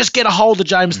Croker to just get a hold of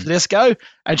James Tedesco,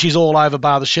 and she's all over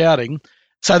bar the shouting.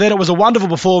 So then it was a wonderful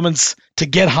performance to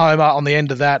get home on the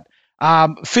end of that.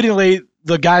 Fittingly,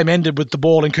 the game ended with the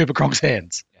ball in Cooper Cronk's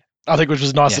hands, I think, which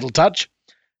was a nice little touch.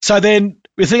 So then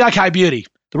we think, okay, beauty.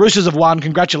 The Roosters have won.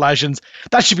 Congratulations.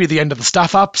 That should be the end of the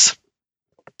stuff-ups.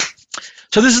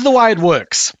 So this is the way it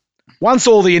works. Once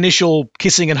all the initial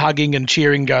kissing and hugging and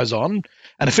cheering goes on,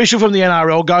 an official from the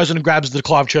NRL goes and grabs the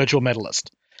Clive Churchill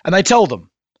medalist. And they tell them,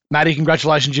 Matty,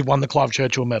 congratulations, you've won the Clive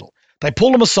Churchill medal. They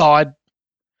pull them aside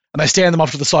and they stand them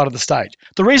off to the side of the stage.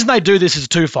 The reason they do this is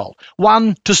twofold.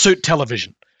 One, to suit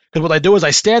television. Because what they do is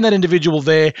they stand that individual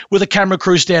there with a camera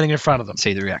crew standing in front of them.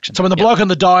 See the reaction. So when the bloke on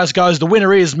the dais goes, the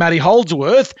winner is Matty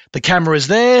Holdsworth, the camera is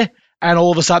there, and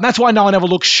all of a sudden, that's why no one ever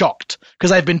looks shocked, because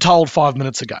they've been told 5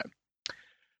 minutes ago.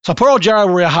 So poor old Jared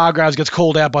Waerea-Hargreaves gets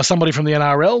called out by somebody from the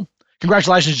NRL.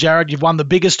 Congratulations, Jared. You've won the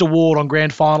biggest award on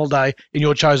grand final day in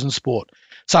your chosen sport.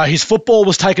 So his football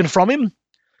was taken from him,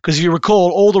 because if you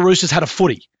recall, all the Roosters had a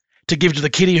footy to give to the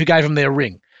kiddie who gave him their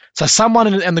ring. So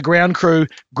someone and the ground crew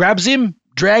grabs him,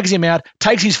 drags him out,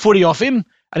 takes his footy off him,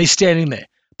 and he's standing there.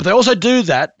 But they also do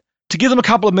that to give them a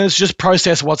couple of minutes to just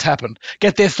process what's happened,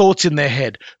 get their thoughts in their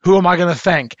head. Who am I going to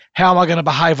thank? How am I going to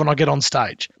behave when I get on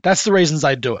stage? That's the reasons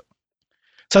they do it.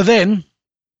 So then,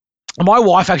 my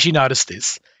wife actually noticed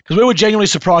this, because we were genuinely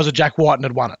surprised that Jack Whiten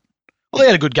had won it. Well, they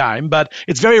had a good game, but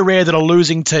it's very rare that a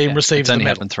losing team receives the medal. It's only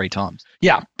happened 3 times.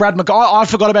 Yeah, Brad Mackay. I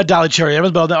forgot about Daly Cherry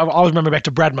Evans, but I always remember back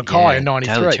to Brad Mackay in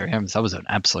 93. Daly Cherry Evans, that was an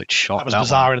absolute shock. That was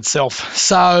bizarre in itself.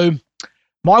 So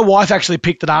my wife actually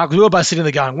picked it up, because we were both sitting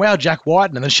there going, wow, Jack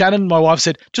Whiten. And then Shannon, my wife,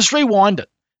 said, just rewind it.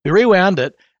 We rewound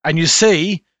it, and you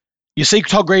see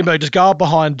Todd Greenberg just go up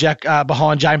behind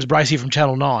James Bracey from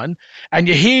Channel 9, and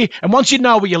you hear, and once you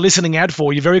know what you're listening out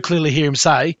for, you very clearly hear him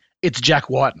say, it's Jack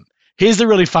Whiten. Here's the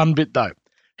really fun bit, though.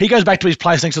 He goes back to his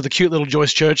place next to the cute little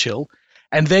Joyce Churchill,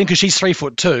 and then, because she's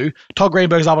 3'2", Todd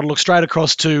Greenberg's able to look straight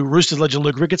across to Roosters legend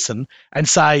Luke Ricketson and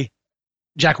say,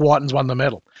 Jack Whiten's won the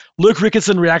medal. Luke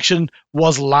Ricketson's reaction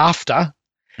was laughter.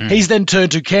 He's then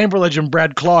turned to Canberra legend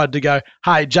Brad Clyde to go,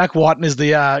 hey, Jack Whiten is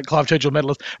the Clive Churchill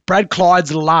medalist. Brad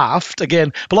Clyde's laughed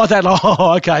again, but like that,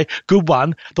 oh, okay, good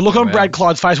one. The look on Brad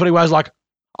Clyde's face when he was like,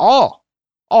 oh,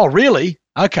 really?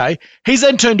 Okay. He's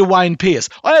then turned to Wayne Pearce.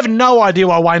 I have no idea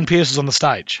why Wayne Pearce was on the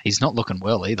stage. He's not looking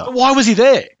well either. Why was he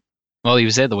there? Well, he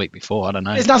was there the week before. I don't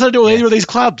know. There's nothing to do with either of these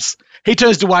clubs. He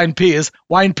turns to Wayne Pearce.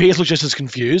 Wayne Pearce looks just as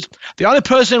confused. The only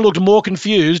person who looked more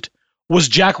confused was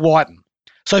Jack Whiten.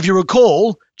 So if you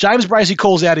recall, James Bracey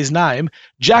calls out his name.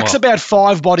 Jack's about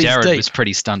 5 bodies deep. Jared was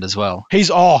pretty stunned as well. He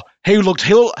looked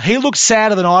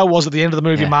sadder than I was at the end of the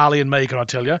movie Marley and Me, can I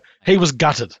tell you? He was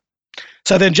gutted.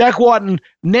 So then Jack Whiten,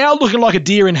 now looking like a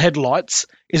deer in headlights,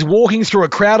 is walking through a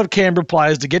crowd of Canberra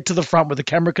players to get to the front where the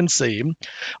camera can see him.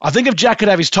 I think if Jack could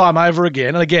have his time over again,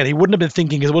 and again, he wouldn't have been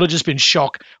thinking, it would have just been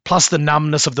shock plus the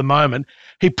numbness of the moment,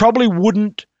 he probably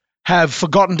wouldn't have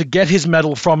forgotten to get his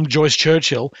medal from Joyce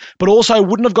Churchill, but also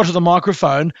wouldn't have got to the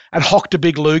microphone and hocked a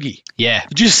big loogie. Yeah.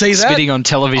 Did you see that? Spitting on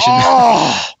television.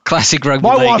 Oh! Classic rugby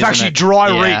league, My wife actually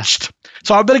dry-reached.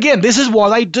 So, but again, this is why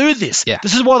they do this. Yeah.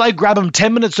 This is why they grab them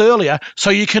 10 minutes earlier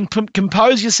so you can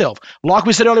compose yourself. Like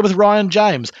we said earlier with Ryan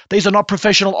James, these are not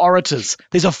professional orators.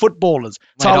 These are footballers.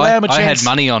 So Mate, allow them a chance. I had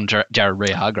money on Jared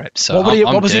Waerea-Hargreaves. So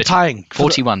what was he paying?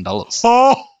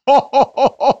 $41.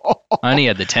 I only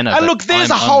had the tenner. And look, there's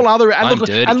a whole other.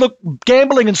 And look,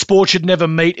 gambling and sport should never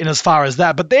meet in as far as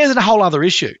that. But there's a whole other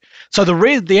issue. So the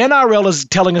NRL is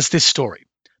telling us this story.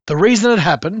 The reason it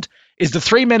happened is the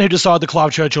 3 men who decide the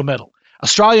Clive Churchill medal: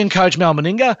 Australian coach Mal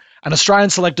Meninga and Australian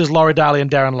selectors Laurie Daly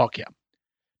and Darren Lockyer.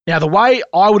 Now, the way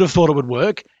I would have thought it would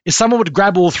work is someone would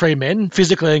grab all 3 men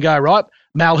physically and go, right,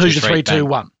 Mal, who's your 3, 2,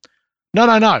 1?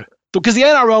 No. Because the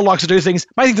NRL likes to do things,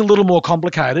 make things a little more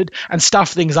complicated and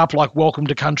stuff things up like welcome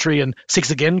to country and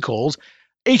 6 again calls.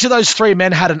 Each of those 3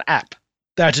 men had an app.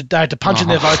 They had to punch in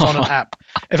their votes on an app.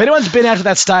 If anyone's been out to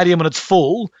that stadium and it's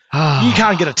full, you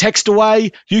can't get a text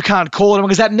away. You can't call anyone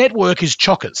because that network is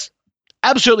chockers.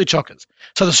 Absolutely chockers.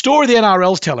 So the story the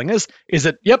NRL's telling us is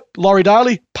that, yep, Laurie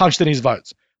Daly punched in his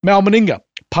votes. Mal Meninga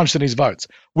punched in his votes.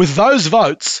 With those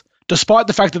votes, despite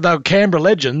the fact that they were Canberra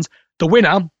legends, the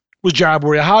winner was Jared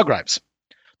Waerea-Hargreaves.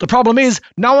 The problem is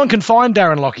no one can find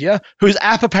Darren Lockyer, whose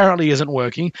app apparently isn't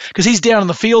working, because he's down in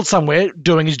the field somewhere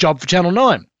doing his job for Channel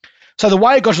 9. So the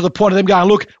way it got to the point of them going,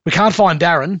 look, we can't find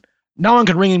Darren. No one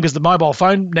can ring him because the mobile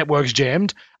phone network's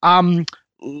jammed.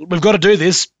 We've got to do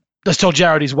this. Let's tell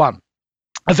Jared he's won.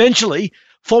 Eventually,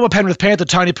 former Penrith Panther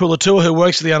Tony Puletua, who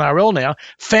works for the NRL now,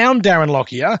 found Darren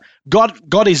Lockyer,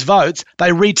 got his votes, they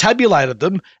retabulated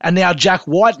them, and now Jack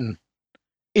Whiten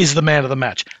is the man of the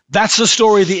match. That's the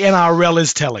story the NRL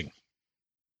is telling.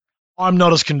 I'm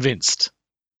not as convinced.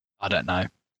 I don't know.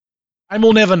 And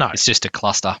we'll never know. It's just a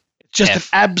cluster. It's just an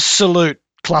absolute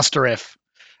cluster F.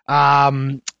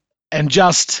 But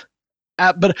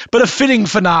a fitting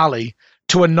finale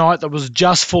to a night that was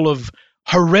just full of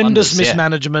horrendous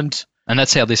mismanagement. And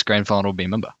that's how this grand final will be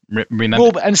remembered.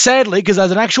 Well, and sadly, because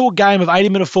there's an actual game of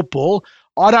 80-minute football,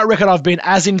 I don't reckon I've been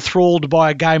as enthralled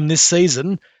by a game this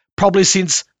season, probably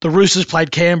since the Roosters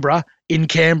played Canberra in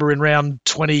round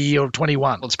 20 or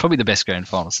 21. Well, it's probably the best grand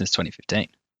final since 2015.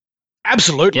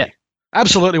 Absolutely. Yeah.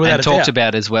 Absolutely, without a doubt. And talked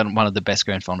about as one of the best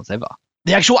grand finals ever.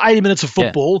 The actual 80 minutes of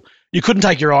football, you couldn't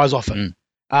take your eyes off it.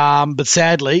 But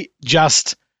sadly,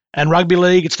 and rugby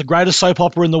league, it's the greatest soap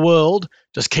opera in the world,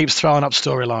 just keeps throwing up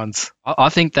storylines. I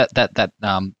think that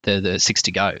the 6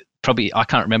 to go, probably, I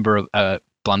can't remember a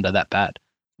blunder that bad.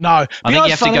 No. I think you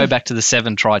have to go back to the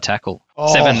 7 tackle.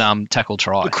 7 tackle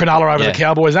try. The Cronulla over the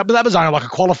Cowboys. But that was only like a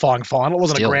qualifying final. It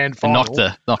wasn't a grand final.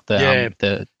 Knocked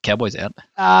the Cowboys out.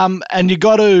 And you've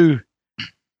got to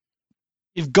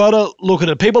look at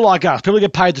it. People like us, people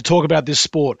get paid to talk about this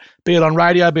sport, be it on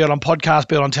radio, be it on podcast,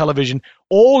 be it on television.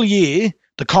 All year,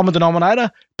 the common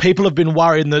denominator, people have been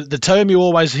worried. And the term you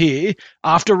always hear,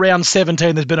 after round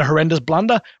 17, there's been a horrendous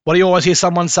blunder. What do you always hear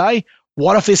someone say?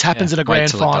 What if this happens in a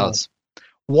grand final?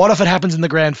 What if it happens in the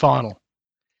grand final?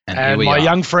 And my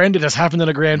young friend, it has happened in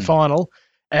a grand final.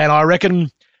 And I reckon,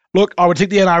 look, I would think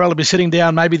the NRL would be sitting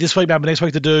down maybe this week, maybe next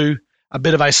week to do a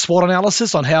bit of a SWOT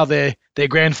analysis on how their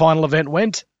grand final event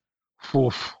went.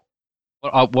 Oof.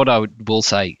 What I will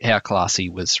say, how classy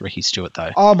was Ricky Stuart,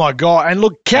 though? Oh, my God. And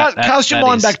look, cast your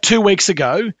mind back 2 weeks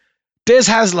ago. Des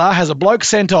Hasler has a bloke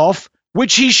sent off,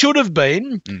 which he should have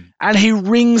been, and he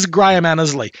rings Graham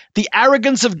Annesley. The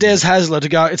arrogance of Des Hasler to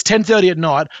go, it's 10:30 at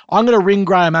night, I'm going to ring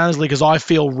Graham Annesley because I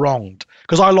feel wronged,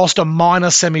 because I lost a minor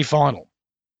semi-final.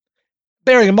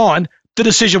 Bearing in mind, the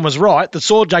decision was right, that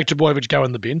saw Jake Trbojevic go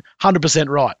in the bin, 100%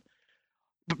 right.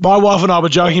 But my wife and I were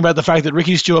joking about the fact that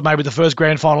Ricky Stuart may be the first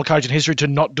grand final coach in history to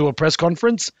not do a press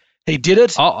conference. He did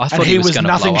it, and he was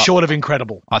nothing short of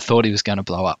incredible. I thought he was going to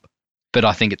blow up, but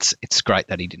I think it's great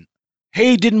that he didn't.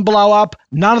 He didn't blow up.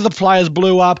 None of the players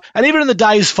blew up. And even in the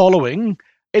days following,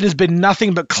 it has been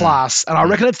nothing but class. And I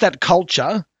reckon it's that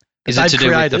culture. Is it to do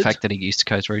with the fact that he used to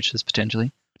coach Roosters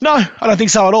potentially? No, I don't think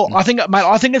so at all. I think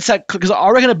it's that, because I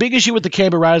reckon a big issue with the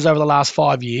Canberra Raiders over the last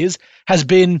 5 years has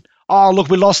been, oh, look,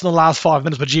 we lost in the last 5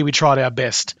 minutes, but gee, we tried our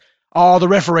best. Oh, the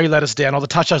referee let us down, or the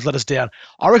touchouts let us down.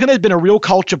 I reckon there's been a real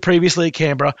culture previously at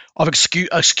Canberra of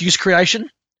excuse creation.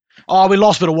 Oh, we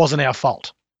lost, but it wasn't our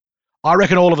fault. I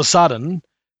reckon all of a sudden,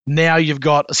 now you've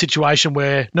got a situation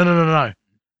where, no.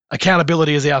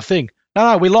 Accountability is our thing.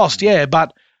 No, we lost,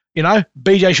 but,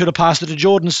 BJ should have passed it to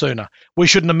Jordan sooner. We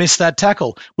shouldn't have missed that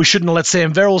tackle. We shouldn't have let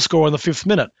Sam Verrill score in the 5th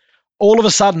minute. All of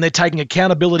a sudden, they're taking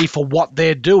accountability for what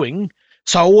they're doing.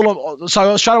 So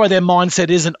straight away, their mindset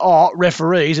isn't,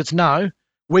 referees. It's no,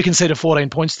 we conceded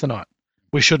 14 points tonight.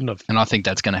 We shouldn't have. And I think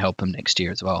that's going to help them next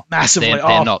year as well. Massively.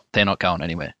 They're not going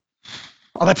anywhere.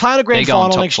 Are they playing a grand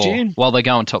final next year? Well, they're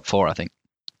going top 4, I think.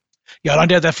 Yeah, I don't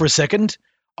doubt that for a second.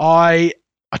 I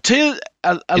tell you,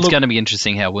 it's going to be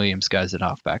interesting how Williams goes at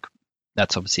halfback.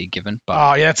 That's obviously a given.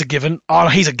 But that's a given. Oh,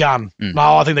 he's a gun.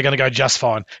 No, I think they're going to go just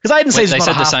fine. Because Aiden says they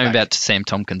said the same about Sam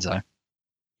Tompkins, though.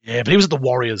 Yeah, but he was at the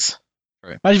Warriors.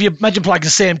 True. Imagine playing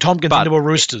Sam Tompkins into a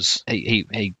Roosters. He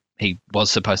was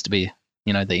supposed to be,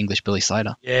 the English Billy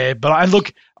Slater. Yeah, but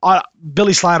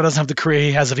Billy Slater doesn't have the career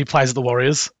he has if he plays at the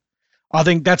Warriors. I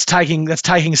think that's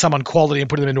taking someone quality and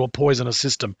putting them into a poisonous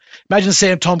system. Imagine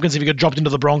Sam Tompkins if he got dropped into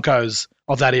the Broncos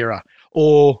of that era,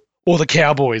 or the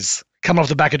Cowboys coming off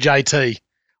the back of JT,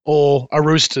 or a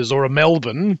Roosters or a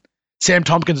Melbourne. Sam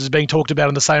Tompkins is being talked about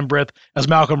in the same breath as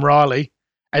Malcolm Riley,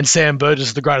 and Sam Burgess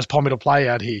is the greatest pommy to play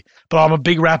out here. But I'm a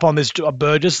big rap on this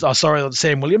Burgess.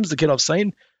 Sam Williams, the kid I've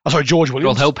seen. George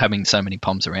Williams. It'll help having so many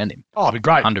poms around him. Oh, it'd be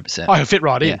great. 100%. He'll fit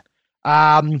right in.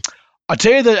 I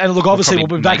tell you that, and look, obviously we'll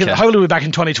be back. Hopefully, we'll be back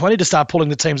in 2020 to start pulling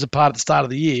the teams apart at the start of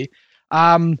the year.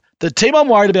 The team I'm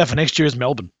worried about for next year is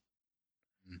Melbourne.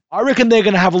 I reckon they're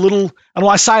going to have a little, and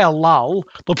when I say a lull,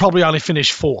 they'll probably only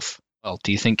finish 4th. Well,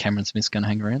 do you think Cameron Smith's going to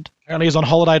hang around? Apparently, he's on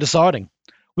holiday deciding.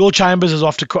 Will Chambers is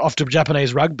off to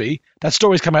Japanese rugby. That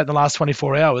story's come out in the last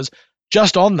 24 hours.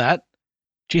 Just on that,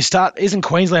 isn't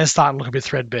Queensland starting to look a bit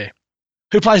threadbare?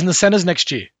 Who plays in the centres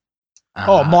next year?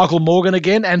 Michael Morgan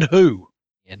again, and who?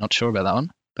 Yeah, not sure about that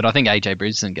one. But I think AJ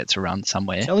Brisbane gets a run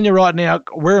somewhere. Telling you right now,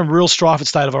 we're in real strife at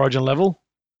State of Origin level.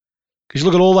 Because you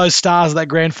look at all those stars of that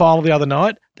grand final the other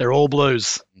night, they're all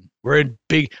Blues. We're in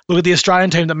big. Look at the Australian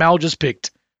team that Mal just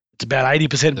picked. It's about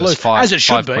 80% Blues, as it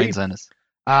should be. Queenslanders.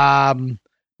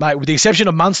 Mate, with the exception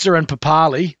of Munster and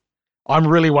Papali, I'm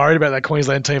really worried about that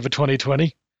Queensland team for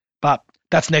 2020. But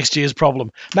that's next year's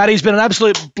problem. Matty, it's been an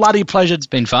absolute bloody pleasure. It's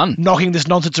been fun knocking this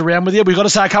nonsense around with you. We've got to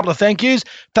say a couple of thank yous.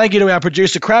 Thank you to our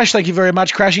producer, Crash. Thank you very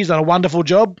much, Crash. He's done a wonderful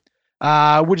job.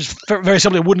 Which very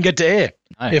simply wouldn't get to air.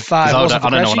 No, if I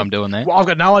don't know what I'm doing there. Well, I've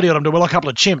got no idea what I'm doing. We're like a couple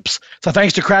of chimps. So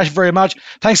thanks to Crash very much.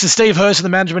 Thanks to Steve Hurst and the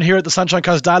management here at the Sunshine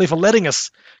Coast Daily for letting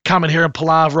us come in here and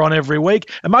palaver on every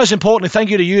week. And most importantly, thank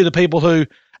you to you, the people who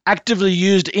actively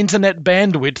used internet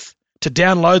bandwidth to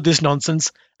download this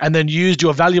nonsense and then used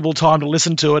your valuable time to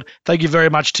listen to it. Thank you very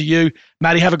much to you.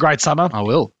 Matty, have a great summer. I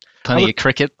will. Plenty of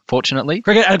cricket, fortunately.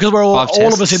 Cricket, because we're all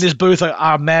of us in this booth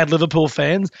are mad Liverpool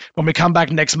fans. When we come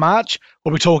back next March,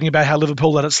 we'll be talking about how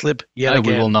Liverpool let it slip yet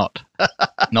again. No, we will not.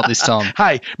 Not this time.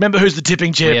 Hey, remember who's the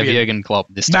tipping champion? We have Jurgen Klopp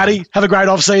this time. Matty, have a great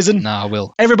off-season. No, I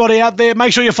will. Everybody out there,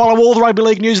 make sure you follow all the rugby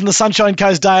league news in the Sunshine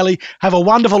Coast Daily. Have a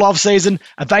wonderful off-season.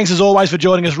 And thanks as always for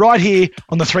joining us right here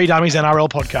on the Three Dummies NRL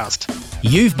podcast.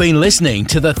 You've been listening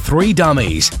to the Three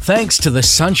Dummies, thanks to the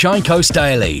Sunshine Coast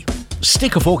Daily.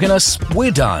 Stick a fork in us, we're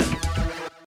done.